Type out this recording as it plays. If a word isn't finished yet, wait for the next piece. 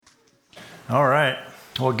All right.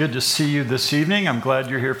 Well, good to see you this evening. I'm glad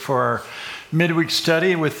you're here for our midweek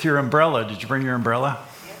study with your umbrella. Did you bring your umbrella?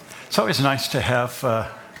 It's always nice to have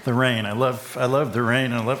the rain. I love the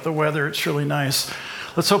rain. I love the weather. It's really nice.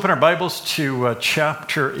 Let's open our Bibles to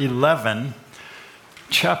chapter 11.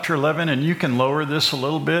 Chapter 11, and you can lower this a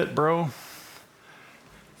little bit, bro.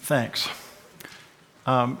 Thanks.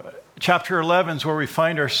 Chapter 11 is where we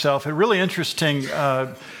find ourselves. A really interesting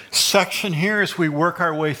section here as we work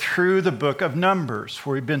our way through the book of Numbers,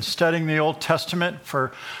 where we've been studying the Old Testament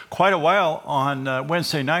for quite a while on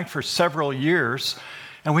Wednesday night for several years.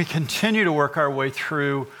 And we continue to work our way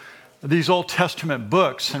through these Old Testament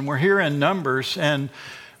books. And we're here in Numbers, and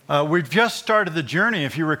we've just started the journey.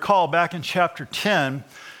 If you recall, back in chapter 10,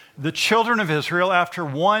 the children of Israel, after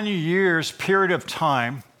 1 year's period of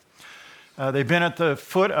time, they've been at the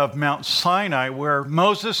foot of Mount Sinai, where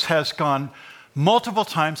Moses has gone multiple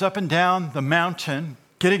times up and down the mountain,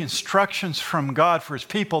 getting instructions from God for his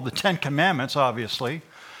people, the 10 Commandments, obviously,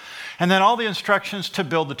 and then all the instructions to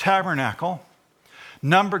build the tabernacle.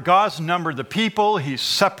 God's numbered the people. He's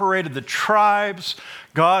separated the tribes.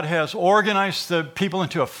 God has organized the people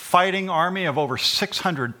into a fighting army of over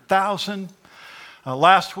 600,000.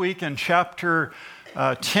 Last week in chapter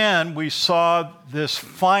 10, we saw this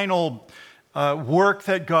final work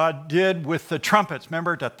that God did with the trumpets.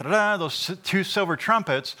 Remember, those 2 silver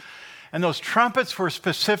trumpets. And those trumpets were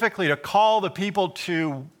specifically to call the people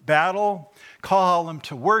to battle, call them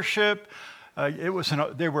to worship.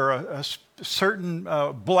 There were a certain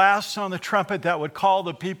blasts on the trumpet that would call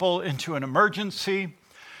the people into an emergency.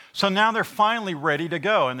 So now they're finally ready to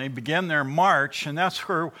go, and they begin their march, and that's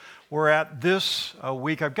where we're at this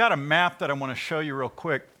week. I've got a map that I want to show you real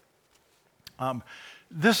quick.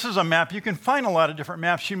 This is a map. You can find a lot of different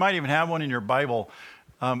maps. You might even have one in your Bible.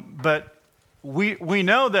 But we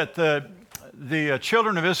know that the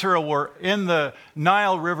children of Israel were in the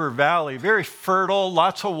Nile River Valley, very fertile,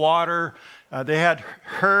 lots of water. They had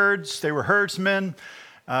herds. They were herdsmen.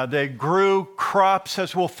 They grew crops,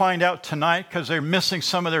 as we'll find out tonight, because they're missing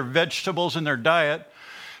some of their vegetables in their diet.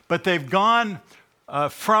 But they've gone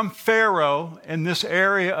from Pharaoh in this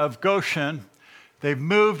area of Goshen. They've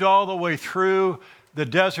moved all the way through the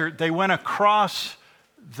desert. They went across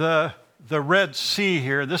the Red Sea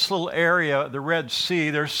here, this little area, the Red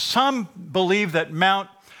Sea. There's some believe that Mount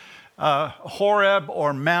Horeb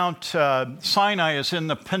or Mount Sinai is in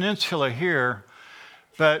the peninsula here,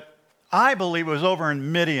 but I believe it was over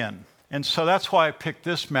in Midian. And so that's why I picked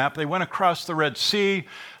this map. They went across the Red Sea.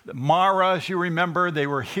 Mara, as you remember, they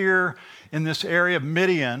were here in this area of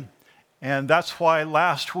Midian. And that's why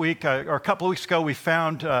last week, or a couple of weeks ago, we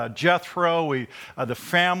found Jethro, the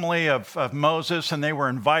family of Moses, and they were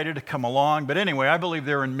invited to come along. But anyway, I believe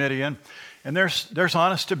they were in Midian. And there's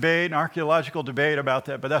honest debate and archaeological debate about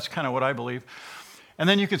that, but that's kind of what I believe. And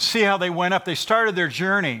then you can see how they went up. They started their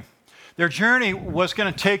journey. Their journey was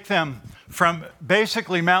going to take them from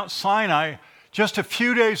basically Mount Sinai, just a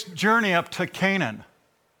few days' journey up to Canaan.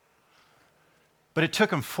 But it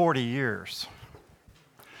took them 40 years.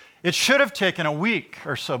 It should have taken a week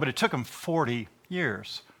or so, but it took them 40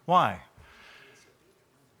 years. Why?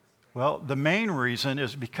 Well, the main reason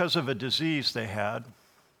is because of a disease they had.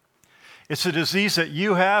 It's a disease that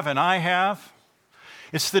you have and I have.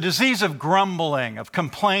 It's the disease of grumbling, of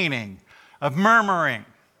complaining, of murmuring.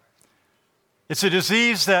 It's a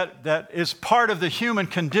disease that is part of the human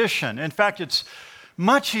condition. In fact, it's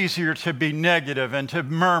much easier to be negative and to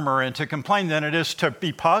murmur and to complain than it is to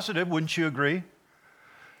be positive. Wouldn't you agree?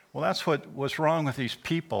 Well, that's what was wrong with these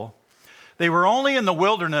people. They were only in the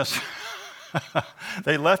wilderness.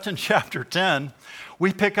 They left in chapter 10.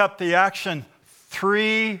 We pick up the action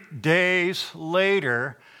 3 days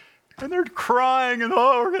later, and they're crying, and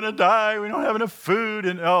we're going to die. We don't have enough food.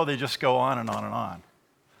 And they just go on and on and on.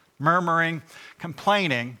 Murmuring,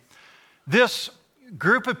 complaining. This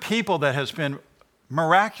group of people that has been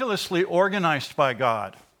miraculously organized by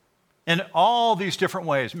God in all these different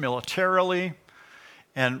ways, militarily,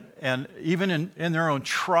 and even in their own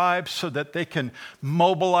tribes, so that they can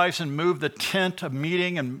mobilize and move the tent of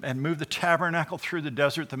meeting and move the tabernacle through the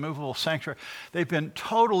desert, the movable sanctuary. They've been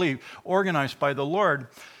totally organized by the Lord.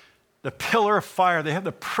 The pillar of fire, they have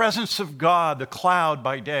the presence of God, the cloud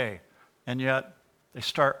by day, and yet they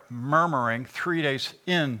start murmuring 3 days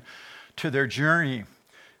in to their journey.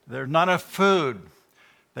 There's not enough food.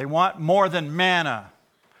 They want more than manna.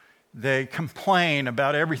 They complain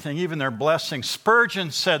about everything, even their blessings. Spurgeon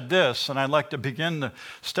said this, and I'd like to begin the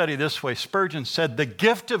study this way. Spurgeon said, "The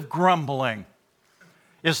gift of grumbling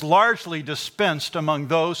is largely dispensed among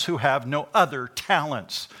those who have no other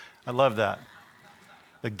talents." I love that.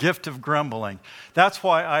 The gift of grumbling. That's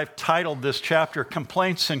why I've titled this chapter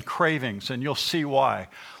Complaints and Cravings, and you'll see why.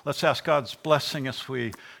 Let's ask God's blessing as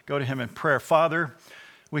we go to him in prayer. Father,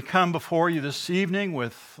 we come before you this evening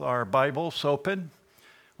with our Bibles open,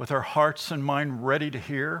 with our hearts and mind ready to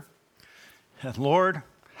hear. And Lord,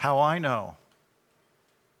 how I know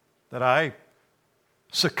that I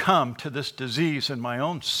succumb to this disease in my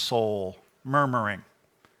own soul, murmuring,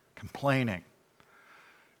 complaining.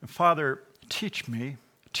 And Father,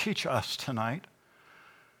 teach us tonight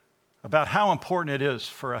about how important it is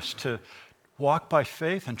for us to walk by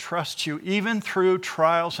faith and trust you even through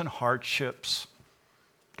trials and hardships.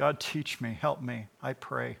 God, teach me, help me, I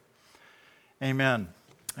pray. Amen.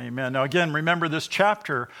 Amen. Now again, remember this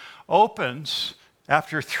chapter opens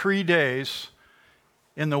after 3 days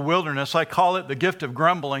in the wilderness. I call it the gift of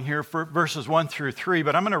grumbling here for verses 1 through 3,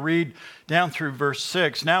 but I'm going to read down through verse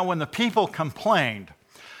 6. Now when the people complained,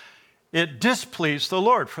 it displeased the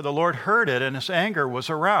Lord, for the Lord heard it, and his anger was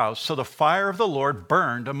aroused. So the fire of the Lord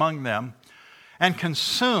burned among them and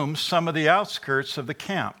consumed some of the outskirts of the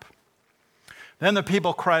camp. Then the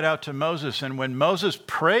people cried out to Moses, and when Moses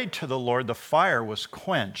prayed to the Lord, the fire was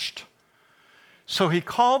quenched. So he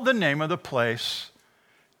called the name of the place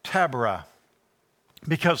Taberah,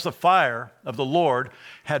 because the fire of the Lord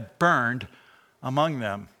had burned among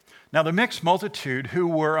them. Now the mixed multitude who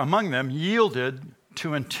were among them yielded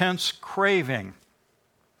to intense craving.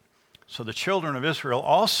 So the children of Israel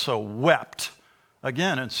also wept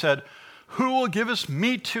again and said, "Who will give us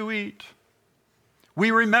meat to eat? We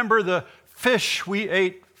remember the fish we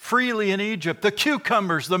ate freely in Egypt, the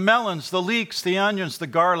cucumbers, the melons, the leeks, the onions, the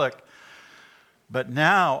garlic. But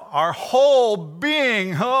now our whole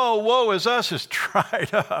being, oh, woe is us, is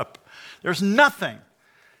dried up. There's nothing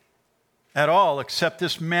at all except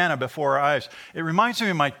this manna before our eyes." It reminds me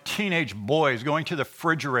of my teenage boys going to the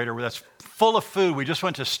refrigerator that's full of food. We just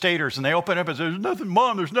went to Staters, and they open it up and say, "There's nothing,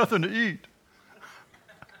 Mom, there's nothing to eat."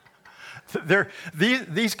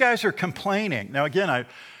 These guys are complaining. Now again,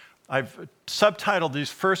 I've subtitled these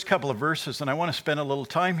first couple of verses, and I want to spend a little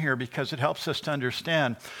time here because it helps us to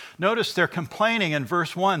understand. Notice they're complaining in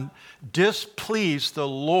verse 1, displeased the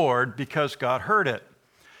Lord because God heard it,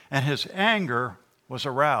 and his anger was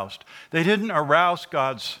aroused. They didn't arouse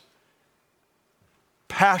God's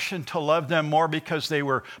passion to love them more because they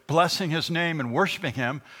were blessing his name and worshiping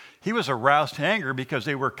him. He was aroused to anger because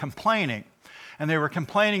they were complaining. And they were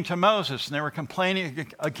complaining to Moses, and they were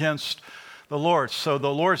complaining against the Lord. So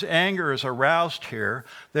the Lord's anger is aroused here.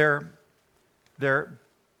 Their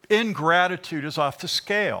ingratitude is off the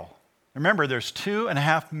scale. Remember, there's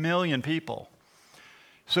 2.5 million people.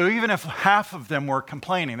 So even if half of them were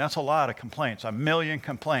complaining, that's a lot of complaints, 1 million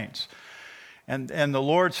complaints. And the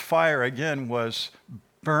Lord's fire, again, was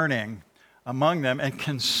burning among them and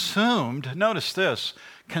consumed, notice this,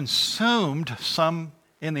 consumed some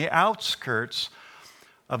in the outskirts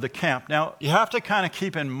of the camp. Now, you have to kind of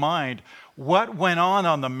keep in mind what went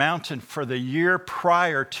on the mountain for the year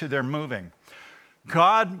prior to their moving.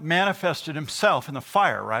 God manifested himself in the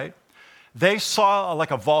fire, right? They saw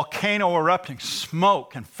like a volcano erupting,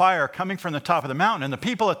 smoke and fire coming from the top of the mountain. And the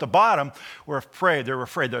people at the bottom were afraid. They were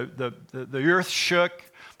afraid. The earth shook.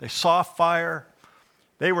 They saw fire.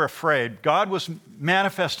 They were afraid. God was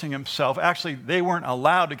manifesting himself. Actually, they weren't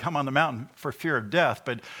allowed to come on the mountain for fear of death,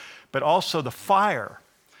 but also the fire.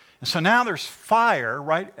 And so now there's fire,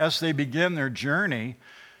 right, as they begin their journey,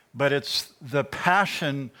 but it's the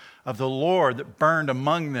passion of the Lord that burned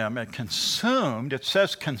among them and consumed, it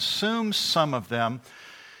says consumed some of them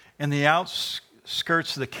in the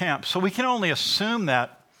outskirts of the camp. So we can only assume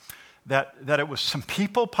that it was some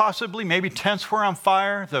people possibly, maybe tents were on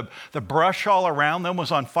fire, the brush all around them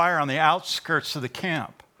was on fire on the outskirts of the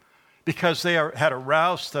camp because they had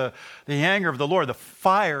aroused the anger of the Lord. The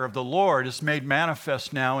fire of the Lord is made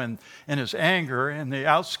manifest now in his anger in the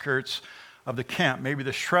outskirts of the camp, maybe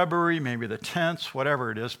the shrubbery, maybe the tents, whatever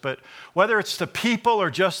it is. But whether it's the people or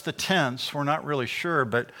just the tents, we're not really sure.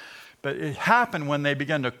 But it happened when they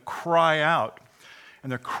began to cry out.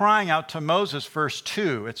 And they're crying out to Moses, verse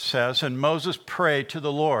 2, it says, and Moses prayed to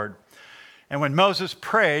the Lord. And when Moses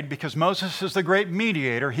prayed, because Moses is the great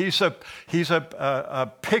mediator, he's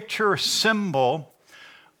a picture, a symbol,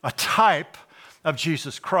 a type of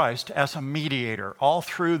Jesus Christ as a mediator. All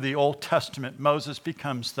through the Old Testament, Moses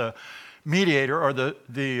becomes the mediator or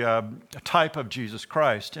the type of Jesus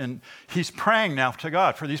Christ. And he's praying now to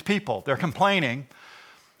God for these people. They're complaining.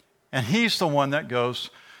 And he's the one that goes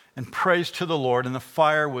and prays to the Lord, and the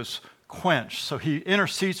fire was quenched. So he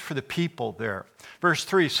intercedes for the people there. Verse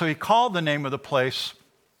 3, so he called the name of the place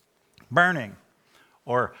Burning,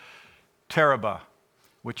 or Taberah.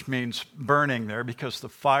 which means burning there because the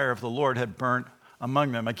fire of the Lord had burnt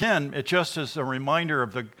among them. Again, it just is a reminder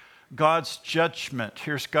of God's judgment.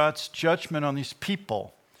 Here's God's judgment on these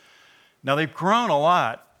people. Now, they've grown a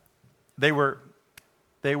lot. They were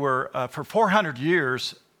for 400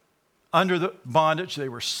 years under the bondage. They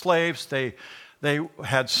were slaves. They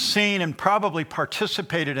had seen and probably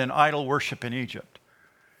participated in idol worship in Egypt.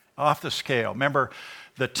 Off the scale. Remember,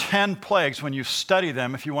 the 10 plagues, when you study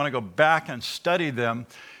them, if you want to go back and study them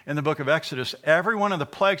in the book of Exodus, every one of the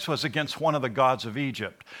plagues was against one of the gods of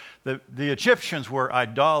Egypt. The Egyptians were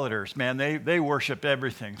idolaters, man. They worshiped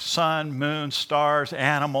everything. Sun, moon, stars,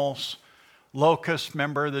 animals, locusts.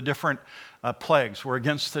 Remember, the different plagues were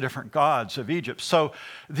against the different gods of Egypt. So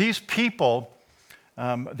these people,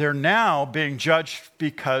 they're now being judged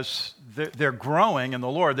because they're growing in the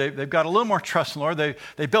Lord. They've got a little more trust in the Lord.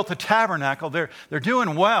 They built the tabernacle. They're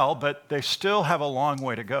doing well, but they still have a long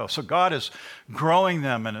way to go. So God is growing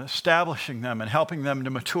them and establishing them and helping them to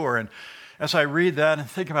mature. And as I read that and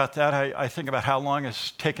think about that, I think about how long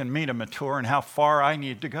it's taken me to mature and how far I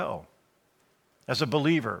need to go. As a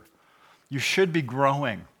believer, you should be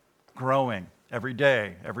growing every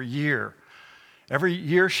day, every year. Every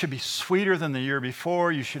year should be sweeter than the year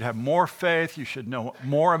before. You should have more faith. You should know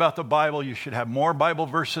more about the Bible. You should have more Bible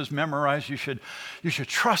verses memorized. You should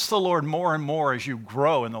trust the Lord more and more as you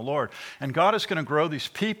grow in the Lord. And God is going to grow these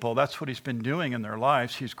people. That's what He's been doing in their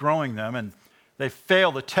lives. He's growing them, and they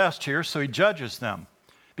fail the test here, so He judges them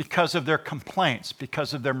because of their complaints,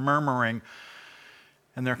 because of their murmuring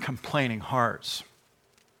and their complaining hearts.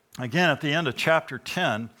 Again, at the end of chapter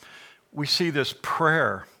 10, we see this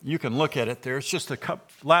prayer. You can look at it there. It's just the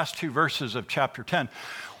last 2 verses of chapter 10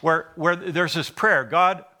 where there's this prayer.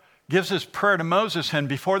 God gives this prayer to Moses, and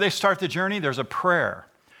before they start the journey, there's a prayer.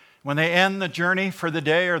 When they end the journey for the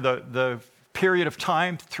day or the period of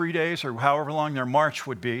time, 3 days or however long their march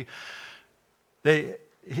would be,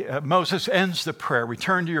 Moses ends the prayer,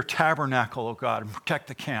 "Return to your tabernacle, O God, and protect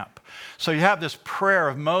the camp." So you have this prayer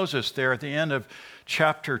of Moses there at the end of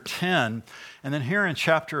chapter 10. And then here in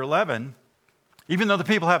chapter 11, even though the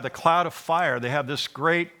people have the cloud of fire, they have this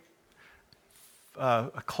great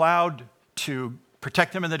cloud to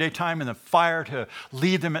protect them in the daytime and the fire to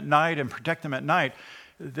lead them at night and protect them at night,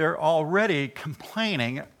 they're already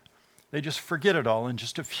complaining. They just forget it all in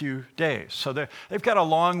just a few days. So they've got a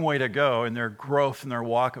long way to go in their growth and their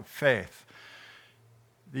walk of faith.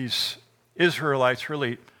 These Israelites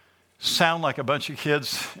really sound like a bunch of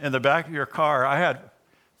kids in the back of your car. I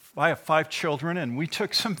have 5 children, and we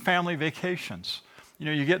took some family vacations. You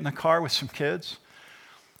know, you get in the car with some kids.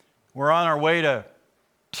 We're on our way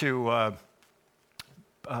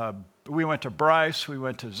we went to Bryce, we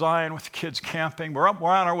went to Zion with the kids camping. We're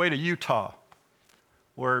on our way to Utah.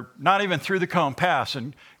 We're not even through the Cone Pass,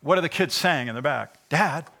 and what are the kids saying in the back?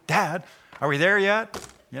 Dad, are we there yet?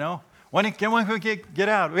 You know, when can we get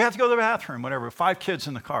out? We have to go to the bathroom, whatever. 5 kids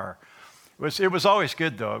in the car. It was always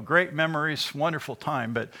good, though. Great memories, wonderful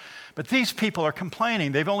time. But these people are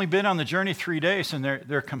complaining. They've only been on the journey 3 days, and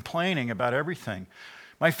they're complaining about everything.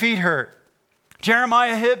 My feet hurt.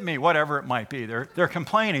 Jeremiah hit me, whatever it might be. They're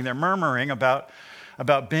complaining. They're murmuring about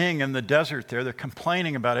being in the desert there. They're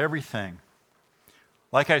complaining about everything.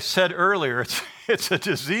 Like I said earlier, it's a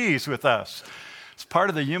disease with us. It's part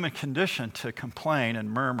of the human condition to complain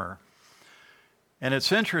and murmur. And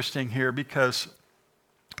it's interesting here because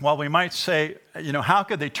while we might say, you know, how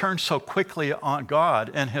could they turn so quickly on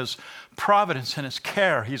God and His providence and His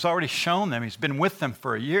care? He's already shown them. He's been with them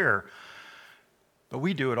for a year. But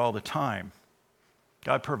we do it all the time.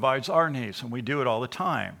 God provides our needs, and we do it all the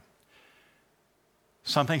time.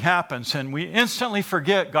 Something happens, and we instantly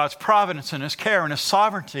forget God's providence and His care and His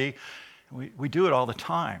sovereignty. We do it all the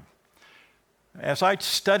time. As I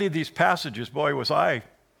studied these passages, boy,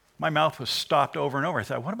 my mouth was stopped over and over. I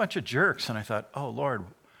thought, what a bunch of jerks. And I thought, oh, Lord,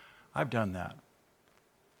 I've done that.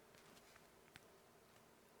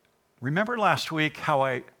 Remember last week how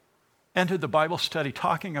I ended the Bible study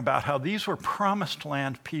talking about how these were promised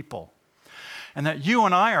land people, and that you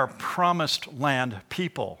and I are promised land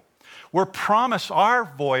people. We're promised our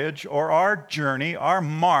voyage or our journey, our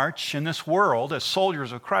march in this world as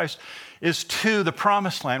soldiers of Christ is to the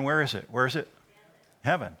promised land. Where is it? Where is it?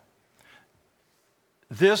 Heaven.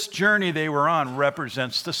 This journey they were on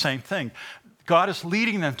represents the same thing. God is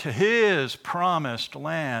leading them to His promised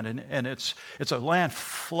land, and it's a land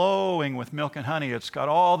flowing with milk and honey. It's got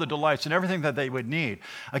all the delights and everything that they would need.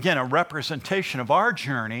 Again, a representation of our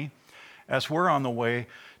journey as we're on the way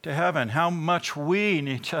to heaven. How much we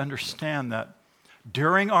need to understand that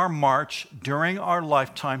during our march, during our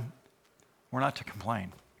lifetime, we're not to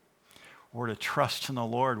complain. We're to trust in the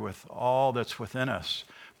Lord with all that's within us.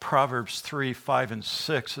 Proverbs 3, 5, and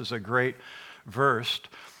 6 is a great verse.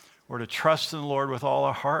 We're to trust in the Lord with all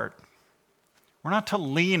our heart. We're not to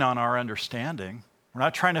lean on our understanding. We're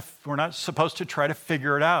not supposed to try to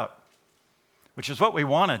figure it out, which is what we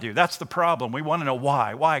want to do. That's the problem. We want to know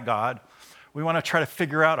why. Why, God? We want to try to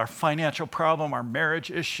figure out our financial problem, our marriage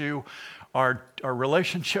issue, our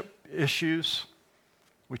relationship issues.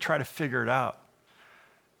 We try to figure it out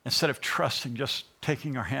instead of trusting, just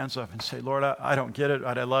taking our hands up and say, Lord, I don't get it,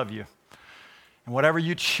 but I love you. And whatever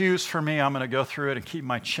you choose for me, I'm going to go through it and keep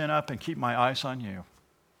my chin up and keep my eyes on you.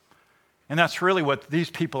 And that's really what these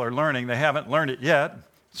people are learning. They haven't learned it yet.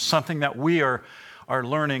 It's something that we are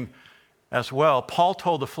learning as well. Paul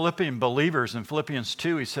told the Philippian believers in Philippians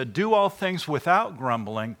 2, he said, do all things without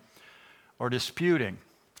grumbling or disputing.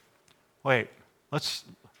 Wait, let's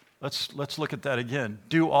look at that again.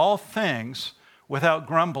 Do all things without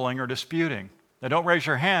grumbling or disputing. Now don't raise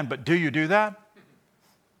your hand, but do you do that?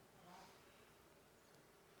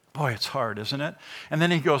 Boy, it's hard, isn't it? And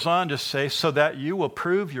then he goes on to say, so that you will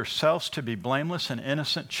prove yourselves to be blameless and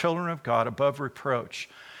innocent children of God above reproach,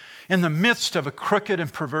 in the midst of a crooked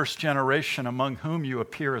and perverse generation among whom you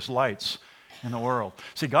appear as lights in the world.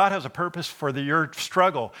 See, God has a purpose for your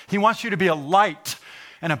struggle. He wants you to be a light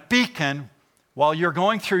and a beacon while you're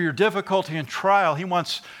going through your difficulty and trial. He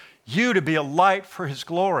wants you to be a light for his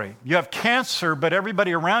glory. You have cancer, but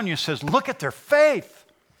everybody around you says, look at their faith.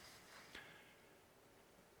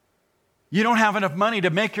 You don't have enough money to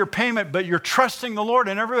make your payment, but you're trusting the Lord,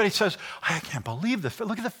 and everybody says, I can't believe this.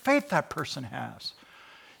 Look at the faith that person has.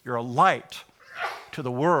 You're a light to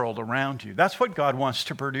the world around you. That's what God wants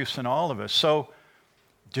to produce in all of us. So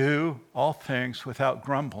do all things without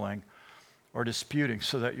grumbling or disputing,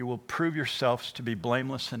 so that you will prove yourselves to be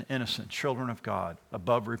blameless and innocent children of God,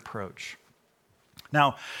 above reproach.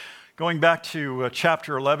 Now, going back to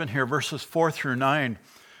chapter 11 here, verses 4 through 9,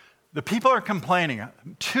 the people are complaining.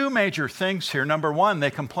 Two major things here. Number one,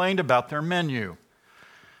 they complained about their menu.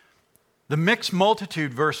 The mixed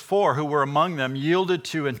multitude, verse 4, who were among them, yielded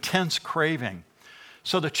to intense craving.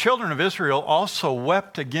 So the children of Israel also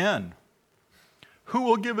wept again. Who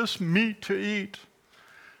will give us meat to eat?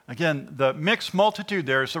 Again, the mixed multitude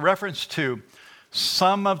there is a reference to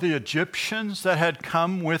some of the Egyptians that had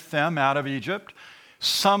come with them out of Egypt,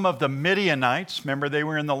 some of the Midianites. Remember, they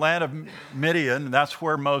were in the land of Midian. That's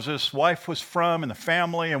where Moses' wife was from and the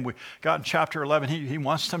family. And we got in chapter 11, he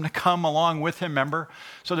wants them to come along with him, remember?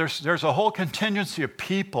 So there's a whole contingency of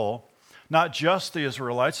people, not just the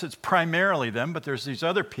Israelites. It's primarily them, but there's these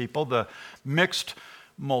other people, the mixed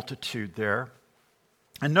multitude there.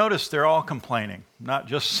 And notice they're all complaining, not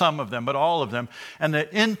just some of them, but all of them. And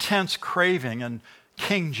the intense craving, and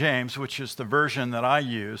King James, which is the version that I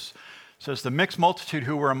use, says the mixed multitude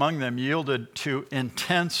who were among them yielded to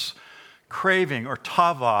intense craving, or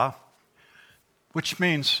tava, which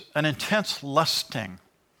means an intense lusting.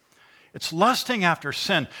 It's lusting after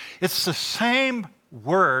sin. It's the same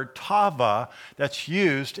word, tava, that's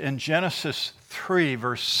used in Genesis 3,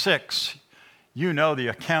 verse 6. You know the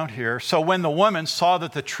account here. So when the woman saw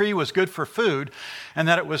that the tree was good for food, and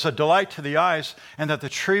that it was a delight to the eyes, and that the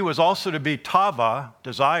tree was also to be tava,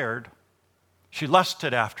 desired, she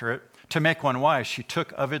lusted after it. To make one wise, she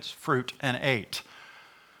took of its fruit and ate.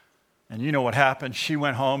 And you know what happened. She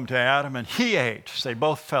went home to Adam and he ate. So they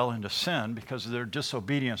both fell into sin because of their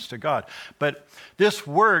disobedience to God. But this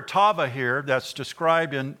word, tava here, that's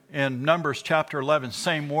described in Numbers chapter 11,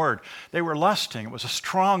 same word. They were lusting. It was a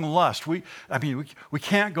strong lust. We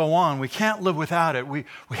can't go on. We can't live without it. We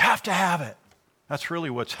have to have it. That's really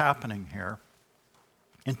what's happening here.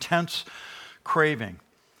 Intense craving,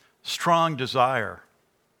 strong desire.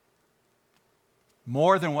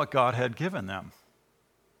 More than what God had given them.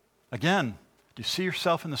 Again, do you see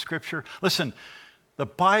yourself in the scripture? Listen, the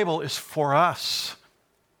Bible is for us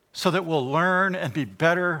so that we'll learn and be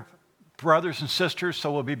better brothers and sisters,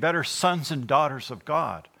 so we'll be better sons and daughters of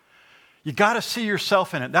God. You got to see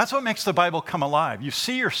yourself in it. That's what makes the Bible come alive. You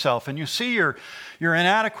see yourself and you see your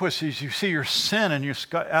inadequacies, you see your sin, and you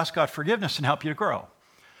ask God forgiveness and help you to grow.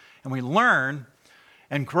 And we learn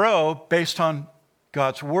and grow based on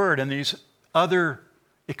God's word and these other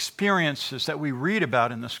experiences that we read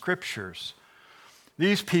about in the scriptures.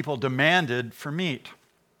 These people demanded for meat.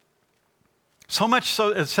 So much so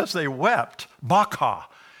it says they wept. Baka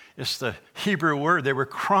is the Hebrew word. They were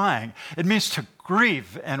crying. It means to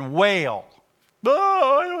grieve and wail.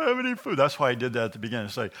 Oh, I don't have any food. That's why I did that at the beginning.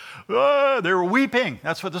 It's like, they were weeping.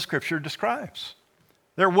 That's what the scripture describes.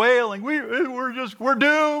 They're wailing. We're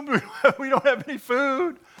doomed. We don't have any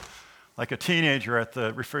food. Like a teenager at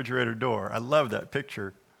the refrigerator door. I love that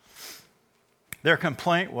picture. Their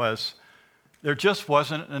complaint was there just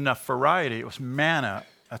wasn't enough variety. It was manna.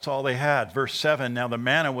 That's all they had. Verse 7, now the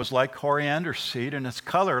manna was like coriander seed, and its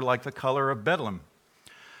color like the color of bdellium.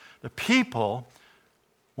 The people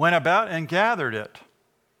went about and gathered it.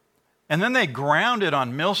 And then they ground it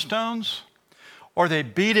on millstones, or they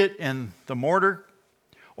beat it in the mortar,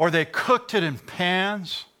 or they cooked it in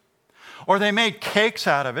pans, or they made cakes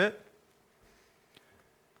out of it.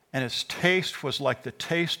 And its taste was like the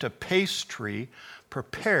taste of pastry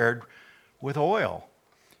prepared with oil.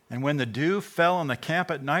 And when the dew fell on the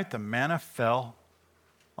camp at night, the manna fell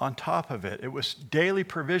on top of it. It was daily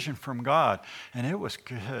provision from God, and it was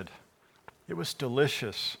good. It was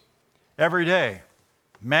delicious. Every day,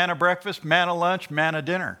 manna breakfast, manna lunch, manna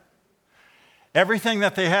dinner. Everything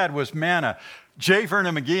that they had was manna. J.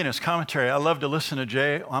 Vernon McGee in his commentary, I love to listen to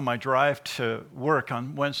Jay on my drive to work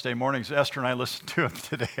on Wednesday mornings. Esther and I listened to him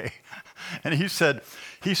today. And he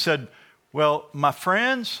said, well, my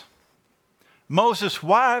friends, Moses'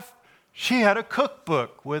 wife, she had a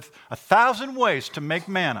cookbook with 1,000 ways to make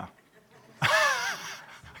manna.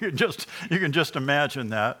 You can just imagine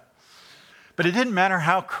that. But it didn't matter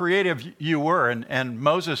how creative you were, and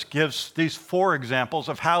Moses gives these 4 examples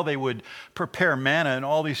of how they would prepare manna in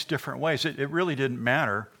all these different ways. It really didn't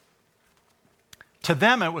matter. To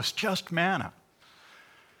them, it was just manna.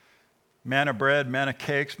 Manna bread, manna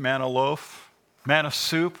cakes, manna loaf, manna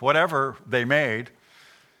soup, whatever they made.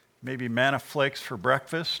 Maybe manna flakes for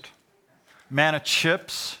breakfast, manna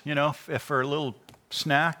chips, if for a little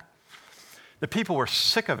snack. The people were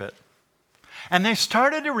sick of it. And they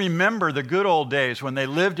started to remember the good old days when they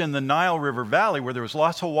lived in the Nile River Valley where there was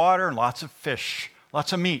lots of water and lots of fish,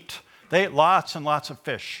 lots of meat. They ate lots and lots of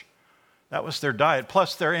fish. That was their diet.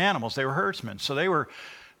 Plus their animals, they were herdsmen. So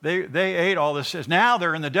they ate all this. Now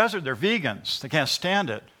they're in the desert, they're vegans. They can't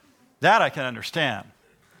stand it. That I can understand.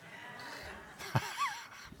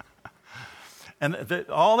 And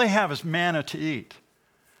all they have is manna to eat.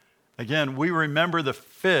 Again, we remember the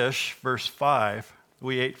fish, verse 5,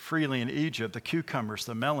 we ate freely in Egypt, the cucumbers,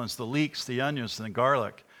 the melons, the leeks, the onions, and the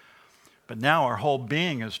garlic. But now our whole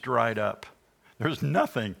being is dried up. There's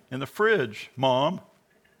nothing in the fridge, Mom.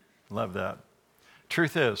 Love that.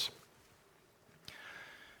 Truth is,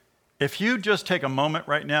 if you just take a moment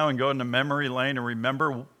right now and go into memory lane and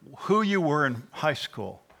remember who you were in high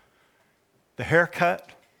school, the haircut,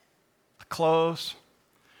 the clothes,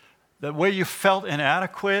 the way you felt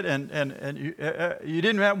inadequate, and you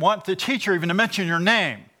didn't want the teacher even to mention your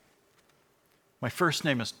name. My first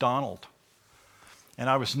name is Donald, and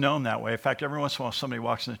I was known that way. In fact, every once in a while somebody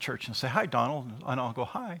walks in the church and say, "Hi, Donald," and I'll go,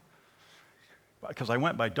 "Hi," because I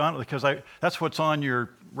went by Donald, because that's what's on your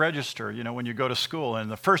register, when you go to school. And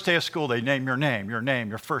the first day of school, they name your name,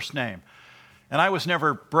 your first name. And I was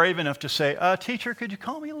never brave enough to say, "Teacher, could you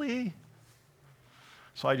call me Lee?"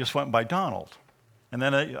 So I just went by Donald. And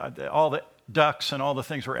then all the ducks and all the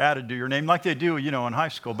things were added to your name like they do, in high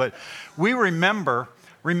school. But we remember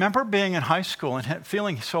being in high school and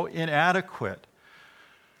feeling so inadequate.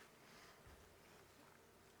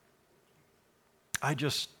 I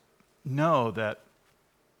just know that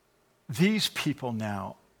these people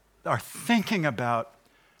now are thinking about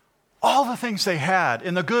all the things they had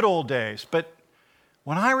in the good old days. But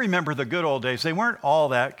when I remember the good old days, they weren't all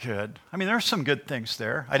that good. I mean, there's some good things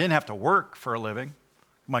there. I didn't have to work for a living,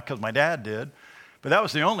 because my dad did. But that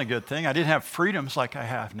was the only good thing. I didn't have freedoms like I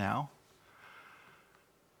have now.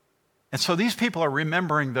 And so these people are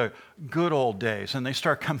remembering the good old days, and they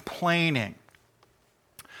start complaining.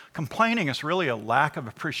 Complaining is really a lack of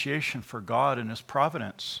appreciation for God and His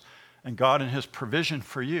providence, and God and His provision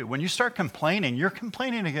for you. When you start complaining, you're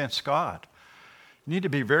complaining against God. You need to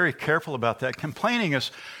be very careful about that. Complaining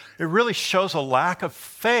it really shows a lack of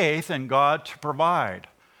faith in God to provide.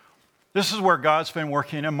 This is where God's been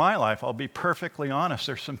working in my life. I'll be perfectly honest.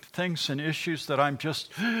 There's some things and issues that I'm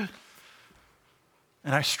just, and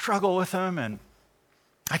I struggle with them, and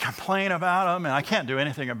I complain about them, and I can't do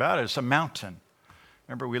anything about it. It's a mountain.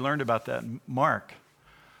 Remember, we learned about that in Mark.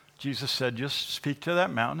 Jesus said, just speak to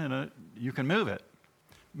that mountain, and you can move it.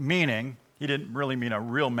 Meaning, He didn't really mean a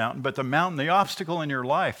real mountain, but the mountain, the obstacle in your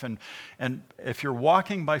life. And if you're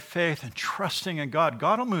walking by faith and trusting in God,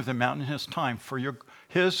 God will move the mountain in His time for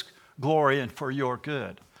His glory and for your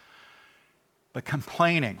good. But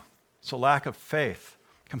complaining, it's a lack of faith.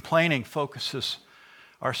 Complaining focuses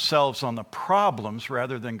ourselves on the problems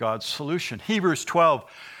rather than God's solution. Hebrews 12,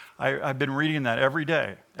 I've been reading that every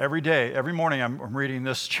day, every morning I'm reading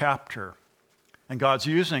this chapter. And God's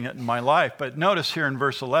using it in my life. But notice here in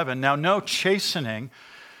verse 11, now no chastening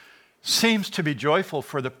seems to be joyful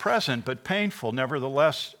for the present, but painful.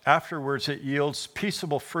 Nevertheless, afterwards it yields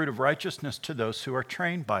peaceable fruit of righteousness to those who are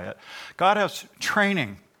trained by it. God has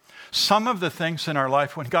training. Some of the things in our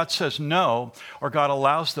life, when God says no, or God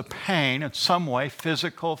allows the pain in some way,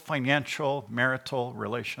 physical, financial, marital,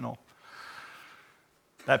 relational,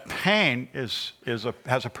 that pain has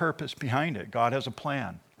a purpose behind it. God has a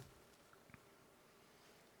plan.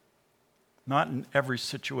 Not in every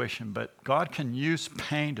situation, but God can use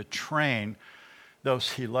pain to train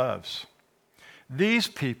those he loves. These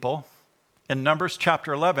people, in Numbers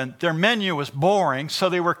chapter 11, their menu was boring, so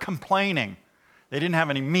they were complaining. They didn't have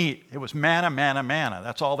any meat. It was manna, manna, manna.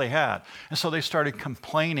 That's all they had. And so they started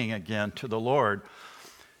complaining again to the Lord.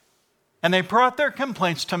 And they brought their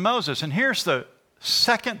complaints to Moses. And here's the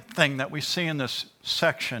second thing that we see in this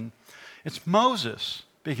section. It's Moses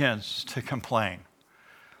begins to complain.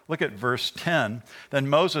 Look at verse 10. Then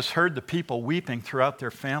Moses heard the people weeping throughout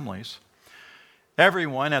their families,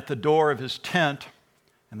 everyone at the door of his tent,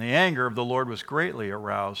 and the anger of the Lord was greatly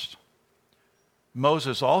aroused.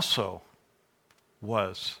 Moses also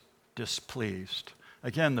was displeased.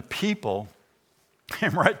 Again, the people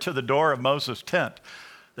came right to the door of Moses' tent.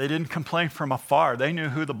 They didn't complain from afar. They knew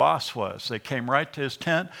who the boss was. They came right to his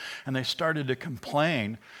tent, and they started to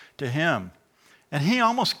complain to him. And he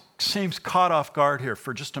almost seems caught off guard here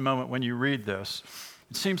for just a moment when you read this.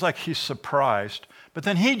 It seems like he's surprised. But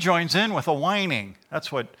then he joins in with a whining.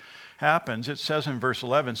 That's what happens. It says in verse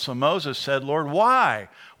 11, so Moses said, Lord, why?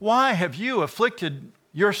 Why have you afflicted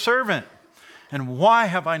your servant? And why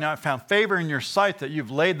have I not found favor in your sight that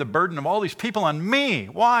you've laid the burden of all these people on me?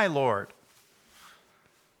 Why, Lord?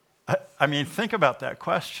 I mean, think about that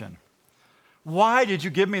question. Why did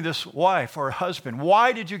you give me this wife or husband?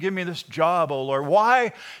 Why did you give me this job, oh Lord?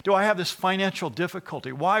 Why do I have this financial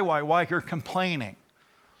difficulty? Why? You're complaining.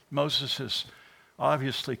 Moses is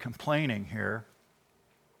obviously complaining here.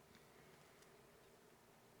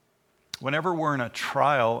 Whenever we're in a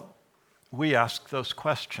trial, we ask those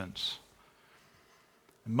questions.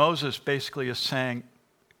 Moses basically is saying,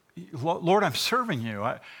 Lord, I'm serving you.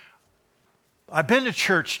 I've been to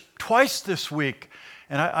church twice this week,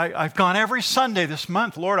 and I've gone every Sunday this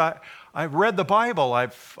month. Lord, I've read the Bible.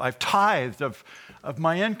 I've tithed of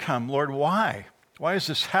my income. Lord, why? Why is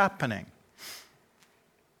this happening?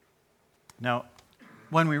 Now,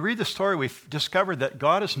 when we read the story, we've discovered that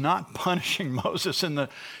God is not punishing Moses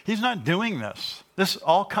he's not doing this. This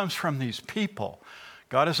all comes from these people.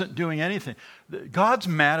 God isn't doing anything. God's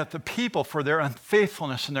mad at the people for their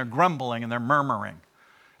unfaithfulness and their grumbling and their murmuring.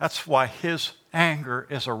 That's why his anger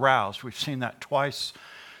is aroused. We've seen that twice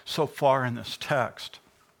so far in this text.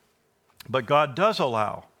 But God does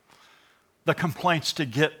allow the complaints to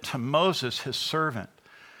get to Moses, his servant,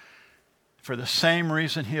 for the same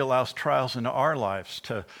reason he allows trials into our lives,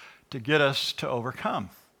 to get us to overcome,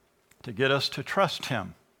 to get us to trust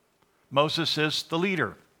him. Moses is the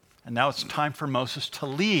leader, and now it's time for Moses to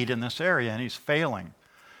lead in this area, and he's failing.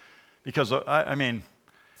 Because,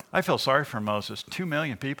 I feel sorry for Moses. 2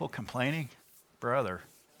 million people complaining? Brother.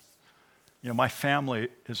 My family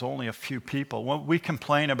is only a few people. Well, we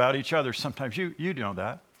complain about each other sometimes. You know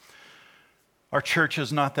that. Our church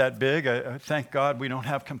is not that big. I thank God we don't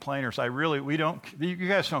have complainers. You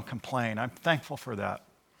guys don't complain. I'm thankful for that.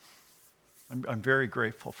 I'm very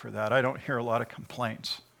grateful for that. I don't hear a lot of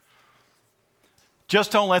complaints.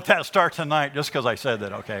 Just don't let that start tonight just because I said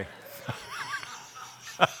that, okay?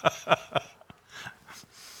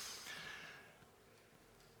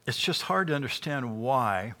 It's just hard to understand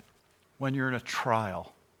why when you're in a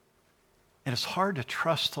trial. And it's hard to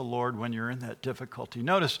trust the Lord when you're in that difficulty.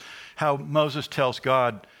 Notice how Moses tells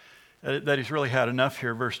God that he's really had enough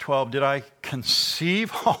here. Verse 12, did I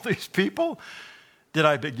conceive all these people? Did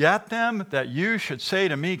I beget them that you should say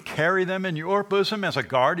to me, carry them in your bosom as a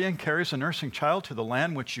guardian carries a nursing child to the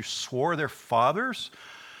land which you swore their fathers?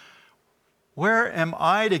 Where am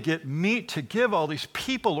I to get meat to give all these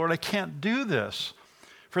people? Lord, I can't do this.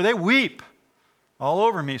 For they weep all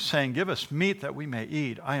over me, saying, give us meat that we may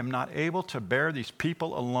eat. I am not able to bear these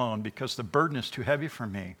people alone because the burden is too heavy for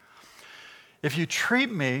me. If you treat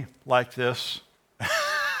me like this,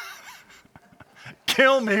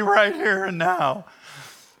 kill me right here and now.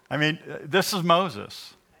 This is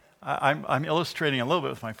Moses. I'm illustrating a little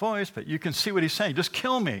bit with my voice, but you can see what he's saying. Just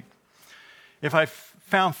kill me. If I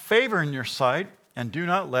found favor in your sight, and do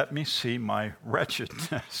not let me see my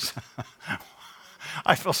wretchedness.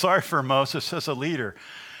 I feel sorry for Moses as a leader.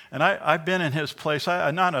 And I've been in his place,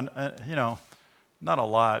 not a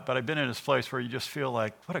lot, but I've been in his place where you just feel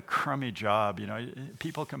like, what a crummy job.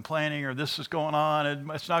 People complaining or this is going on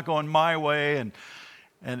and it's not going my way.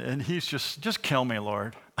 And he's just kill me,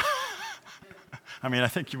 Lord. I mean, I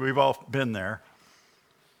think we've all been there.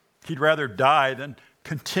 He'd rather die than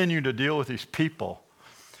continue to deal with these people.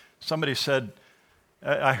 Somebody said,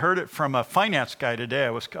 I heard it from a finance guy today.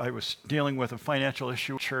 I was dealing with a financial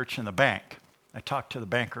issue at church in the bank. I talked to the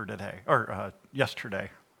banker yesterday.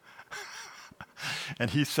 And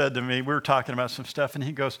he said to me, we were talking about some stuff, and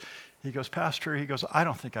he goes, Pastor, I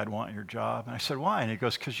don't think I'd want your job. And I said, why? And he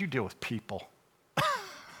goes, because you deal with people.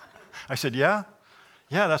 I said, yeah?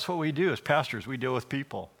 Yeah, that's what we do as pastors. We deal with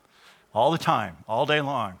people all the time, all day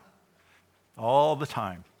long, all the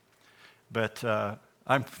time. But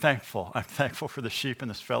I'm thankful. I'm thankful for the sheep in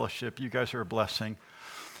this fellowship. You guys are a blessing.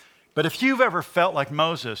 But if you've ever felt like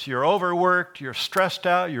Moses, you're overworked, you're stressed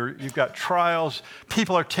out, you've got trials,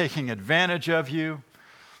 people are taking advantage of you,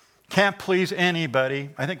 can't please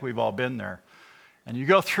anybody, I think we've all been there. And you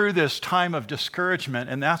go through this time of discouragement,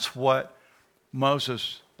 and that's what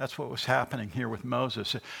was happening here with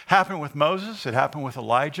Moses. It happened with Moses, it happened with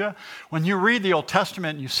Elijah. When you read the Old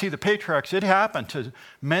Testament and you see the patriarchs, it happened to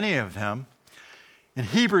many of them. In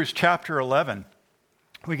Hebrews chapter 11,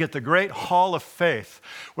 we get the great hall of faith,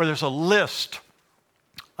 where there's a list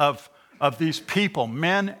of these people,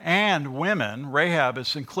 men and women, Rahab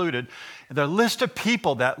is included, the list of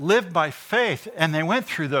people that lived by faith, and they went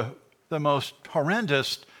through the most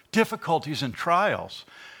horrendous difficulties and trials.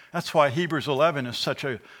 That's why Hebrews 11 is such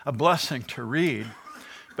a blessing to read.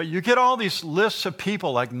 But you get all these lists of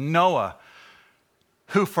people like Noah,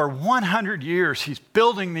 who for 100 years he's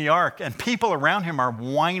building the ark, and people around him are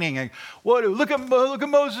whining. And, look at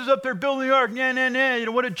Moses up there building the ark.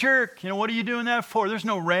 Nah. What a jerk. What are you doing that for? There's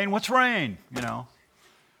no rain. What's rain?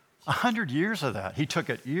 100 years of that. He took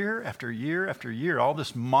it year after year after year, all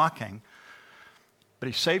this mocking. But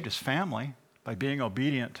he saved his family by being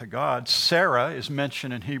obedient to God. Sarah is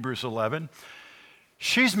mentioned in Hebrews 11.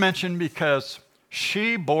 She's mentioned because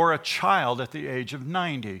she bore a child at the age of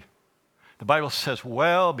 90. The Bible says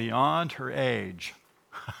well beyond her age,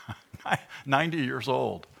 90 years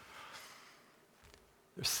old.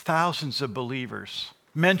 There's thousands of believers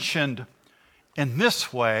mentioned in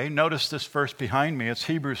this way. Notice this verse behind me, it's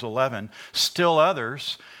Hebrews 11. Still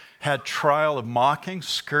others had trial of mocking,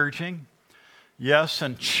 scourging, yes,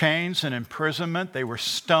 and chains and imprisonment. They were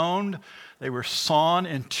stoned, they were sawn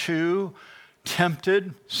in two,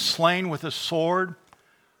 tempted, slain with a sword,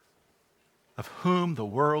 of whom the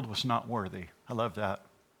world was not worthy. I love that.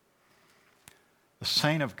 The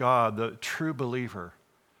saint of God, the true believer,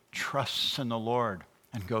 trusts in the Lord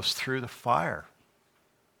and goes through the fire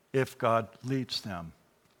if God leads them.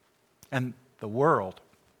 And the world,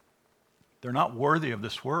 they're not worthy of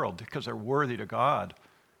this world because they're worthy to God.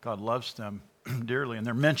 God loves them dearly, and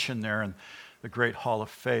they're mentioned there in the great hall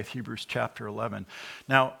of faith, Hebrews chapter 11.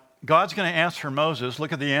 Now, God's going to answer Moses.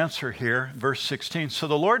 Look at the answer here, verse 16. So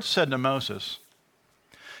the Lord said to Moses,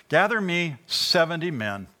 gather me 70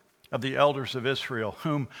 men of the elders of Israel,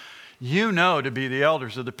 whom you know to be the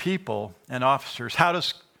elders of the people and officers. How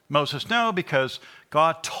does Moses know? Because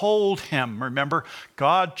God told him. Remember,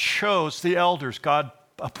 God chose the elders. God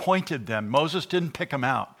appointed them. Moses didn't pick them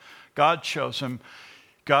out. God chose them.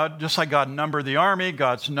 God, just like God numbered the army,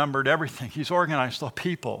 God's numbered everything. He's organized the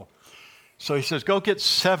people. So he says, go get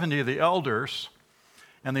 70 of the elders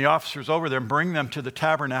and the officers over there and bring them to the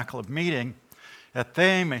tabernacle of meeting, that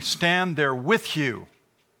they may stand there with you.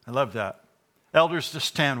 I love that. Elders to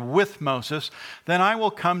stand with Moses. Then I will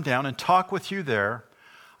come down and talk with you there.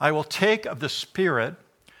 I will take of the Spirit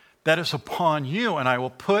that is upon you, and I will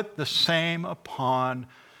put the same upon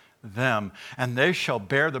them. And they shall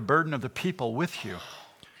bear the burden of the people with you,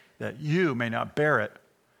 that you may not bear it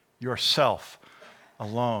yourself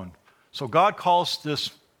alone. So God calls this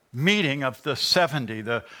meeting of the 70,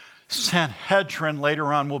 the Sanhedrin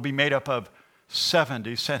later on will be made up of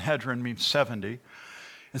 70. Sanhedrin means 70.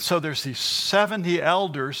 And so there's these 70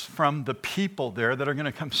 elders from the people there that are going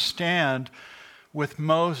to come stand with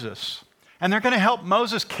Moses. And they're going to help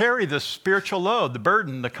Moses carry this spiritual load, the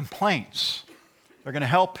burden, the complaints. They're going to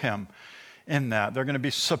help him in that. They're going to be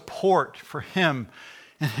support for him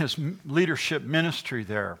in his leadership ministry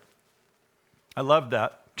there. I love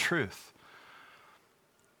that truth.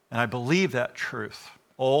 And I believe that truth,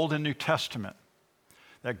 Old and New Testament,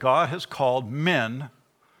 that God has called men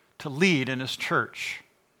to lead in his church.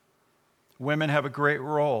 Women have a great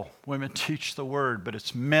role. Women teach the word, but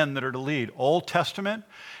it's men that are to lead. Old Testament,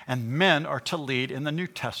 and men are to lead in the New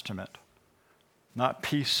Testament. Not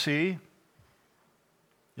PC.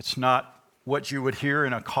 It's not what you would hear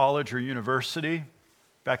in a college or university. In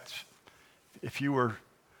fact, if you were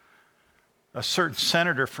a certain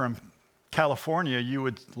senator from California, you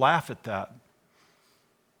would laugh at that.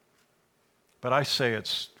 But I say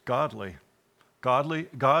it's godly.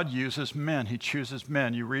 God uses men. He chooses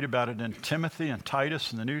men. You read about it in Timothy and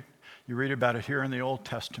Titus and you read about it here in the Old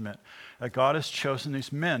Testament. That God has chosen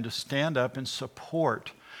these men to stand up and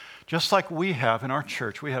support. Just like we have in our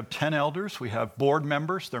church. We have 10 elders. We have board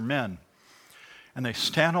members. They're men. And they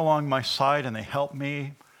stand along my side and they help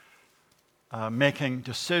me making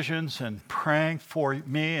decisions and praying for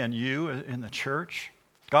me and you in the church.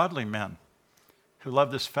 Godly men who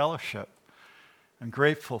love this fellowship. I'm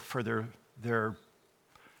grateful for their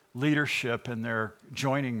leadership and their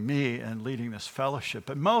joining me and leading this fellowship.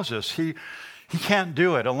 But Moses, he can't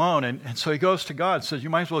do it alone. And so he goes to God and says, you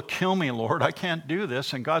might as well kill me, Lord. I can't do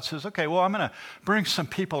this. And God says, okay, well, I'm going to bring some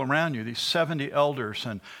people around you, these 70 elders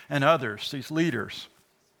and others, these leaders.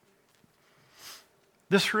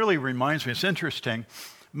 This really reminds me, it's interesting.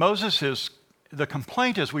 The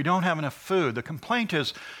complaint is we don't have enough food. The complaint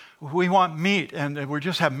is we want meat and we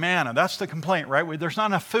just have manna. That's the complaint, right? There's not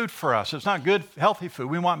enough food for us. It's not good, healthy food.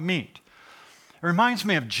 We want meat. It reminds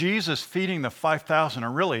me of Jesus feeding the 5,000,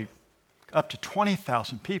 or really up to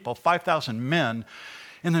 20,000 people, 5,000 men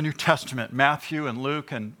in the New Testament, Matthew and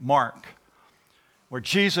Luke and Mark, where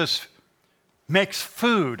Jesus makes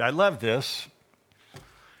food. I love this.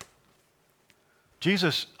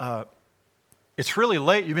 Jesus, it's really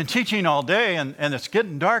late. You've been teaching all day, and it's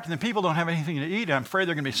getting dark, and the people don't have anything to eat. I'm afraid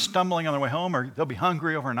they're going to be stumbling on their way home, or they'll be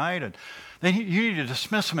hungry overnight. And then you need to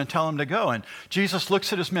dismiss them and tell them to go. And Jesus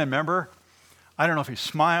looks at his men. Remember? I don't know if he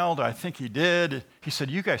smiled. I think he did. He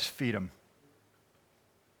said, you guys feed them.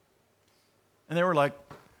 And they were like,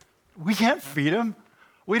 we can't feed them.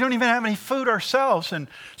 We don't even have any food ourselves. And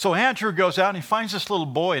so Andrew goes out and he finds this little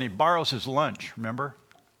boy and he borrows his lunch, remember?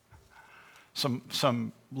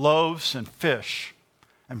 Some loaves and fish,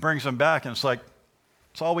 and brings them back, and it's like,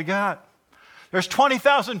 it's all we got. There's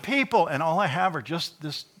 20,000 people, and all we have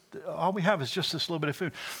is just this little bit of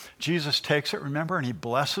food. Jesus takes it, remember, and he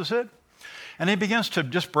blesses it, and he begins to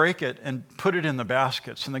just break it and put it in the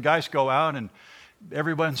baskets. And the guys go out, and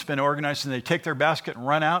everyone's been organized, and they take their basket and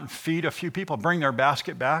run out and feed a few people, bring their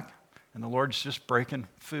basket back, and the Lord's just breaking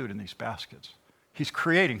food in these baskets. He's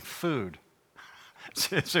creating food.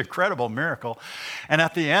 It's an incredible miracle. And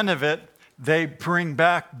at the end of it, they bring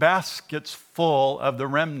back baskets full of the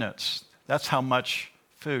remnants. That's how much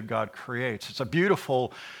food God creates. It's a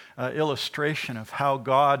beautiful illustration of how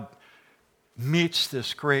God meets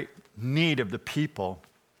this great need of the people.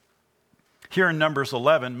 Here in Numbers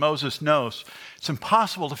 11, Moses knows it's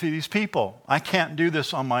impossible to feed these people. I can't do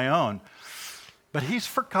this on my own. But he's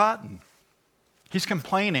forgotten. He's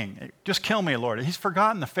complaining, just kill me, Lord. He's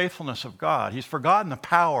forgotten the faithfulness of God. He's forgotten the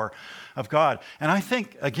power of God. And I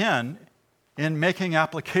think, again, in making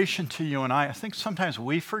application to you and I think sometimes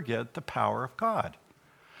we forget the power of God.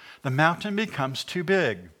 The mountain becomes too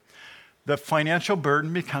big. The financial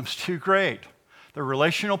burden becomes too great. The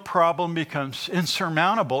relational problem becomes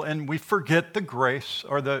insurmountable, and we forget the grace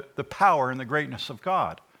or the power and the greatness of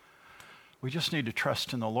God. We just need to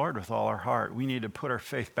trust in the Lord with all our heart. We need to put our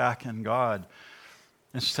faith back in God,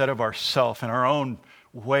 instead of ourself and our own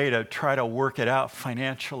way to try to work it out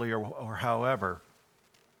financially or however.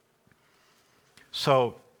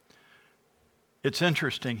 So it's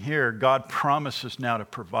interesting here. God promises now to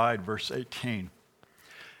provide, verse 18.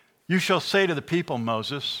 You shall say to the people,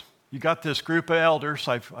 Moses, you got this group of elders.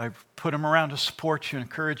 I've put them around to support you and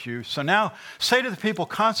encourage you. So now say to the people,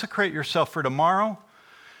 consecrate yourself for tomorrow.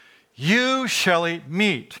 You shall eat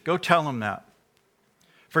meat. Go tell them that.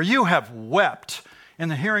 For you have wept in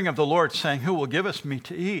the hearing of the Lord, saying, who will give us meat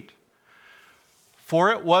to eat?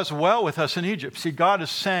 For it was well with us in Egypt. See, God is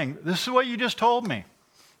saying, this is what you just told me.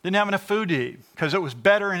 Didn't have enough food to eat because it was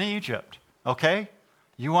better in Egypt. Okay?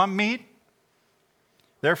 You want meat?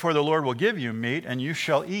 Therefore the Lord will give you meat, and you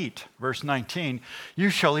shall eat. Verse 19, you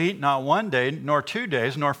shall eat not 1 day, nor 2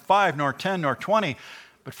 days, nor 5, nor 10, nor 20,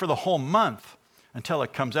 but for the whole month, until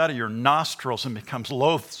it comes out of your nostrils and becomes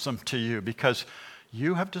loathsome to you, because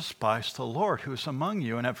you have despised the Lord who is among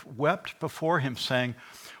you, and have wept before him, saying,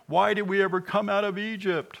 why did we ever come out of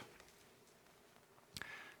Egypt?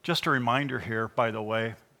 Just a reminder here, by the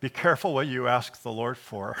way, be careful what you ask the Lord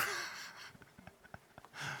for.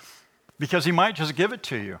 Because he might just give it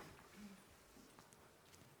to you.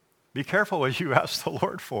 Be careful what you ask the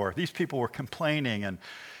Lord for. These people were complaining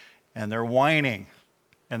and they're whining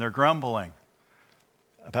and they're grumbling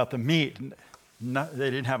about the meat.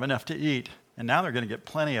 They didn't have enough to eat. And now they're going to get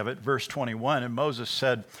plenty of it. Verse 21, and Moses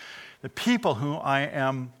said, the people whom I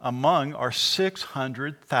am among are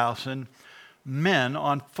 600,000 men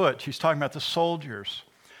on foot. He's talking about the soldiers.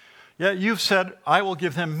 Yet you've said, I will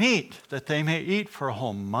give them meat that they may eat for a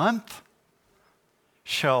whole month.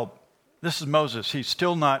 Shall This is Moses. He's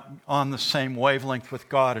still not on the same wavelength with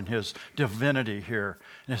God and his divinity here,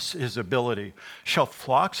 and his ability. Shall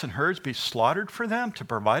flocks and herds be slaughtered for them to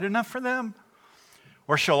provide enough for them?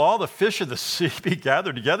 Or shall all the fish of the sea be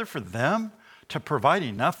gathered together for them to provide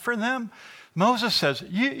enough for them? Moses says,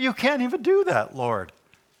 you can't even do that, Lord.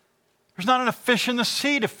 There's not enough fish in the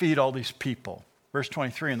sea to feed all these people. Verse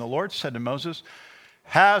 23, and the Lord said to Moses,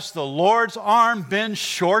 has the Lord's arm been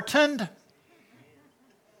shortened?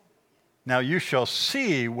 Now you shall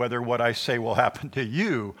see whether what I say will happen to